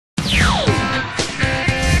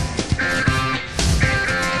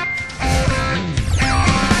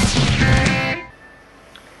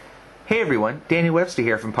everyone, Danny Webster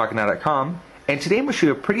here from Pocketnow.com, and today I'm going to show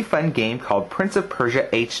you a pretty fun game called Prince of Persia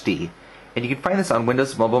HD, and you can find this on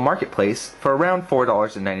Windows Mobile Marketplace for around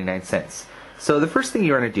 $4.99. So the first thing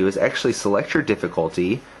you want to do is actually select your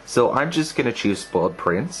difficulty. So I'm just going to choose Spoiled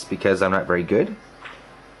Prince because I'm not very good,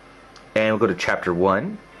 and we'll go to Chapter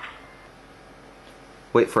 1.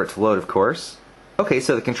 Wait for it to load, of course. Okay,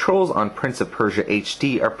 so the controls on Prince of Persia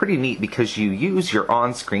HD are pretty neat because you use your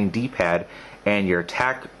on-screen D-pad and your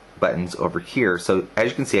attack buttons over here. So as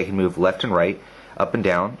you can see, I can move left and right, up and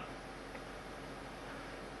down.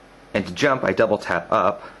 And to jump, I double tap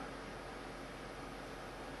up.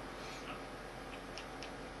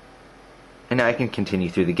 And now I can continue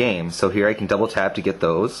through the game. So here I can double tap to get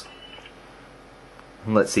those.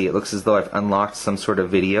 And let's see, it looks as though I've unlocked some sort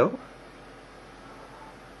of video.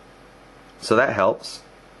 So that helps.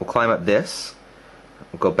 We'll climb up this.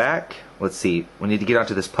 We'll go back. Let's see, we need to get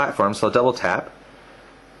onto this platform, so I'll double tap.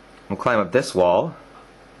 We'll climb up this wall.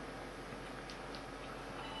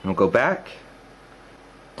 And we'll go back.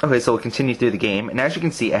 Okay, so we'll continue through the game. And as you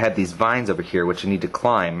can see, I have these vines over here which I need to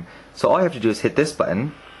climb. So all I have to do is hit this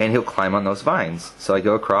button, and he'll climb on those vines. So I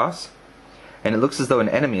go across, and it looks as though an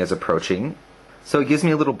enemy is approaching. So it gives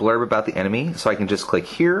me a little blurb about the enemy, so I can just click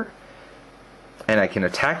here, and I can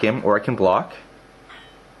attack him, or I can block.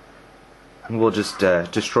 And we'll just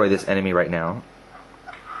destroy this enemy right now.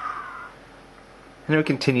 And then we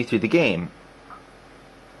continue through the game.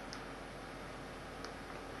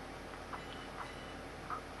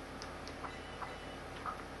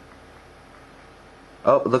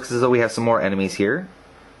 Oh, it looks as though we have some more enemies here.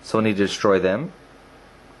 So we'll need to destroy them.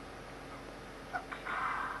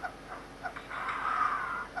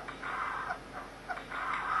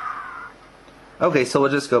 Okay, so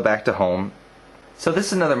we'll just go back to home. So this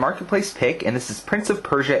is another Marketplace pick, and this is Prince of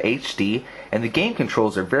Persia HD, and the game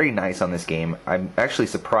controls are very nice on this game. I'm actually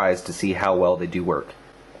surprised to see how well they do work.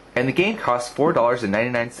 And the game costs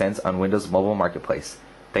 $4.99 on Windows Mobile Marketplace.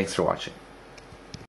 Thanks for watching.